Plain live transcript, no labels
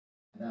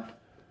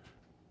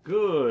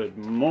Good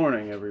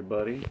morning,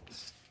 everybody.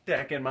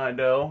 Stacking my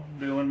dough,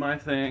 doing my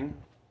thing,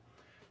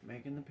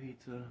 making the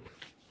pizza.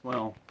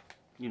 Well,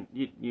 you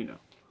know.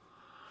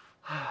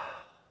 I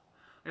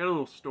got a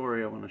little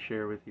story I want to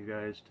share with you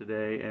guys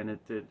today, and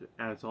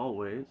as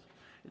always,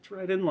 it's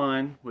right in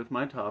line with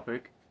my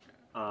topic.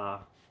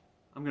 I'm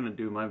gonna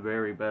do my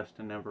very best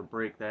to never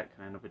break that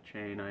kind of a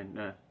chain.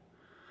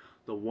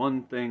 The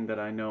one thing that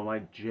I know I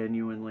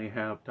genuinely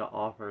have to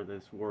offer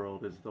this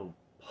world is the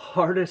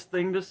hardest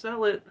thing to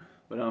sell it,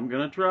 but I'm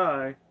gonna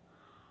try.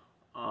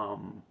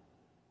 Um,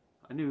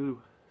 I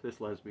knew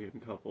this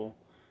lesbian couple,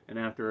 and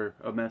after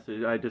a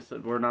message, I just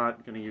said, we're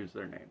not gonna use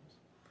their names.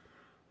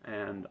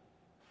 And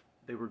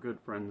they were good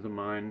friends of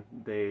mine.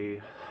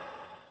 They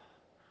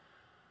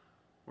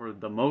were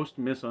the most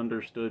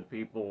misunderstood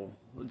people,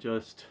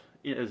 just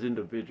as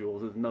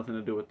individuals. It has nothing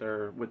to do with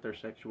their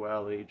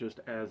sexuality.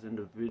 Just as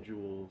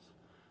individuals,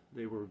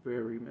 they were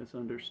very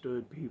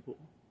misunderstood people.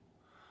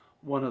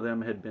 One of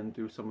them had been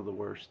through some of the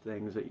worst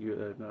things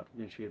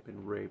she had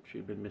been raped, she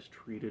had been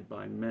mistreated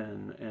by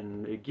men,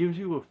 and it gives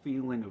you a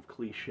feeling of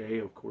cliche.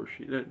 Of course,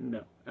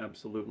 no,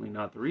 absolutely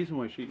not. The reason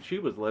why she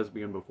was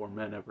lesbian before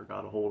men ever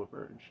got a hold of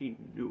her, and she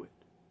knew it.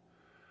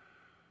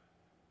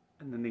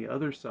 And then the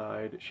other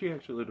side, she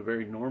actually lived a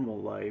very normal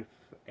life,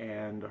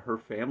 and her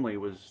family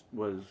was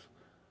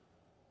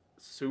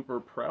super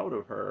proud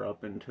of her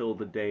up until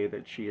the day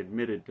that she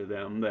admitted to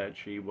them that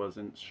she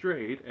wasn't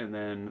straight, and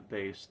then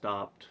they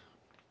stopped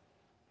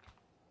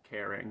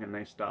caring and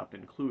they stopped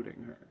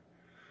including her.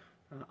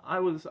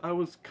 I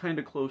was kind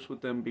of close with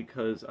them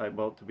because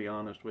well, to be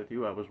honest with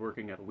you, I was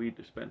working at a weed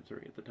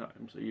dispensary at the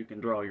time, so you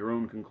can draw your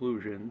own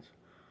conclusions.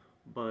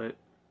 But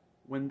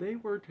when they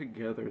were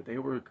together, they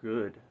were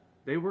good.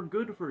 They were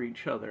good for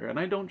each other, and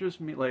I don't just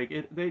mean like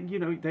it.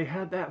 They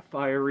had that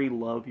fiery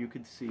love. You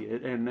could see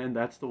it, and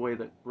that's the way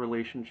that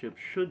relationships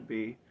should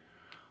be.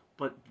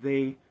 But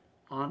they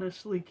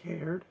honestly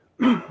cared.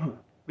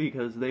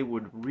 Because they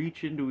would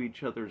reach into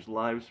each other's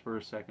lives for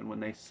a second when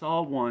they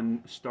saw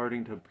one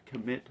starting to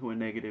commit to a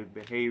negative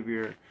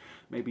behavior,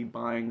 maybe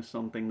buying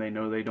something they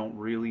know they don't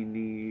really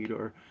need,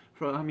 or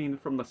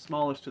from the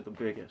smallest to the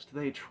biggest,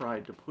 they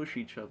tried to push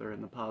each other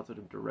in the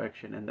positive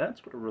direction, and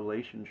that's what a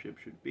relationship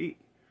should be,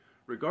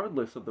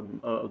 regardless of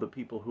the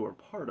people who are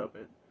part of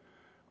it.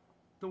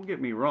 Don't get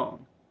me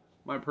wrong.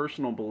 My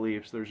personal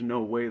beliefs, there's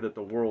no way that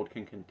the world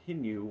can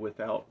continue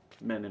without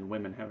men and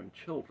women having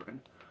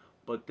children.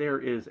 But there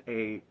is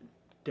a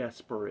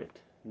desperate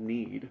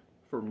need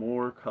for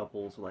more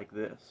couples like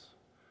this,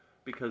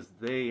 because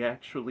they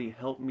actually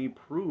help me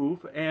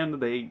prove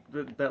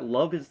that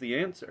love is the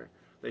answer.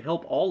 They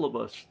help all of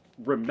us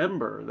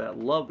remember that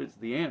love is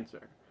the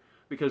answer.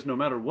 Because no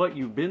matter what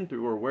you've been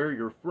through or where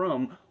you're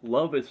from,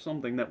 love is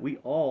something that we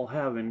all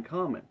have in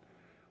common.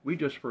 We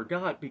just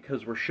forgot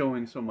because we're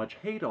showing so much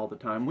hate all the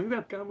time. We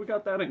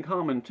got that in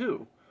common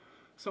too.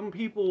 Some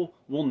people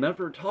will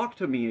never talk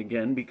to me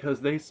again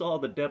because they saw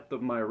the depth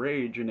of my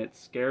rage and it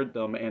scared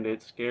them and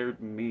it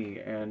scared me,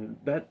 and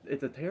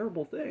it's a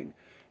terrible thing.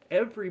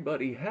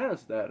 Everybody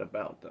has that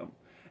about them,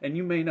 and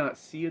you may not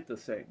see it the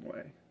same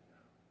way,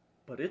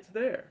 but it's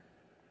there.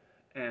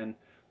 And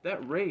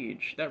that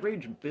rage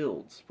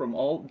builds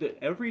from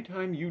every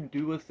time you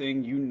do a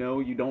thing you know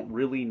you don't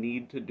really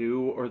need to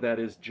do, or that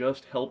is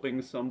just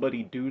helping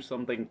somebody do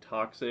something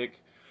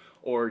toxic,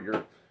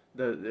 or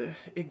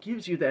it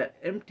gives you that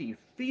empty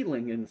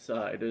feeling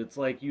inside. It's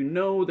like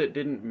that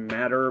didn't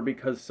matter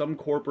because some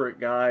corporate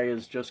guy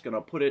is just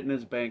gonna put it in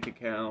his bank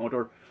account,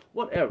 or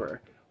whatever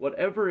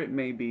it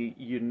may be.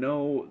 You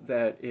know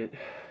that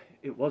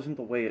it wasn't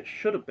the way it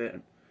should have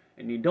been,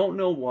 and you don't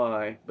know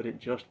why, but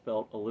it just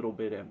felt a little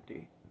bit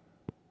empty.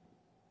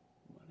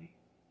 Money.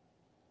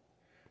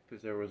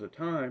 Because there was a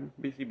time,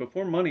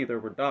 before money there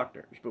were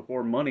doctors.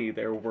 Before money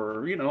there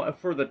were,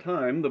 for the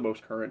time, the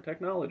most current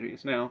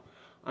technologies. Now,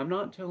 I'm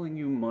not telling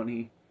you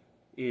money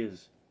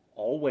is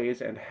always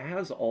and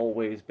has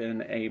always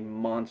been a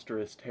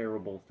monstrous,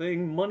 terrible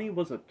thing. Money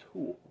was a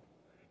tool.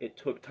 It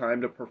took time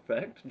to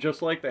perfect,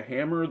 just like the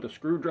hammer, the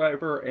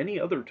screwdriver, any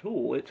other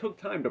tool. It took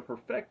time to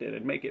perfect it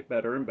and make it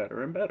better and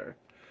better and better.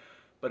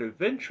 But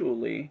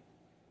eventually,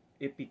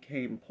 it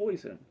became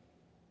poison.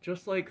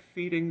 Just like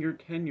feeding your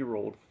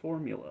 10-year-old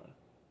formula.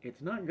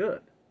 It's not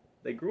good.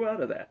 They grew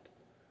out of that.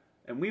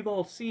 And we've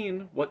all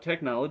seen what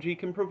technology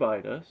can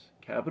provide us.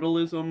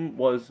 Capitalism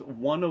was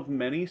one of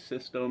many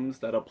systems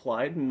that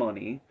applied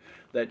money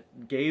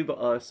that gave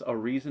us a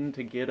reason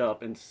to get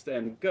up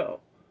and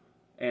go.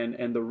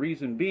 And the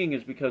reason being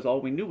is because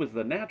all we knew was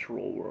the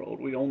natural world.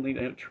 We only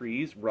had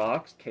trees,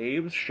 rocks,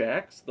 caves,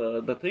 shacks,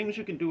 the things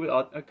you can do,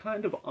 a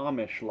kind of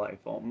Amish life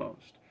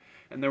almost.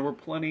 And there were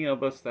plenty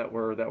of us that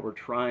were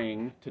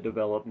trying to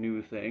develop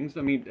new things.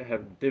 I mean,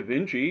 have Da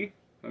Vinci.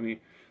 I mean,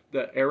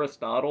 the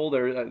Aristotle.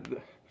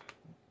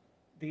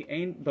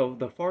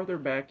 The farther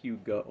back you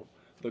go,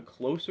 the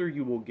closer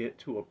you will get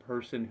to a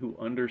person who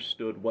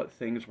understood what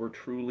things were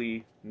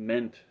truly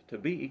meant to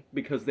be,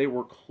 because they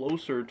were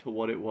closer to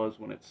what it was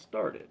when it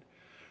started.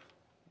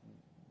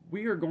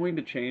 We are going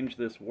to change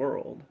this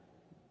world,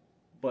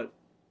 but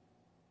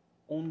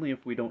only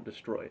if we don't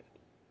destroy it.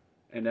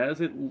 And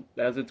as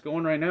it's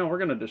going right now, we're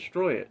going to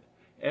destroy it.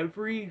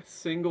 Every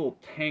single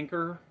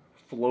tanker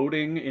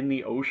floating in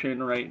the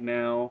ocean right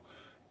now,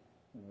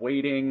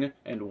 waiting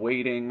and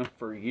waiting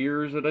for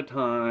years at a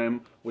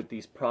time with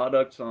these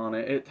products on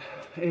it,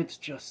 it's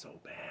just so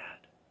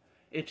bad.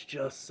 It's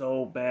just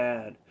so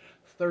bad.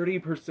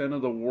 30%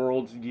 of the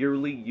world's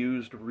yearly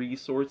used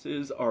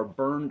resources are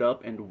burned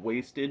up and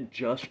wasted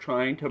just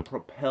trying to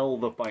propel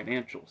the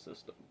financial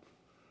system.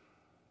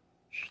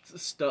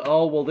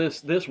 Oh, well,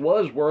 this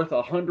was worth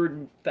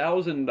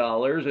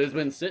 $100,000. It's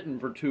been sitting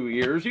for 2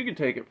 years. You could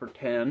take it for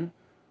 10.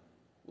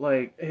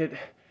 Like,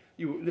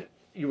 you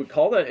would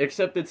call that,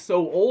 except it's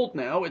so old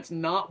now, it's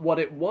not what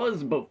it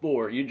was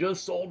before. You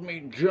just sold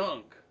me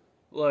junk.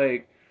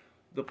 Like,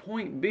 the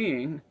point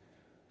being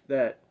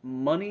that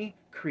money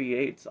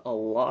creates a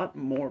lot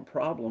more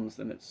problems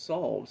than it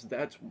solves.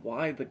 That's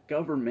why the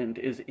government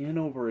is in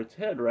over its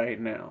head right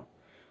now.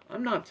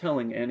 I'm not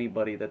telling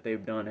anybody that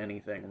they've done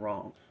anything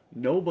wrong.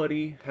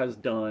 Nobody has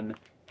done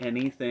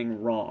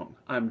anything wrong.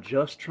 I'm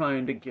just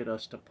trying to get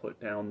us to put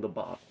down the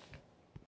bottle.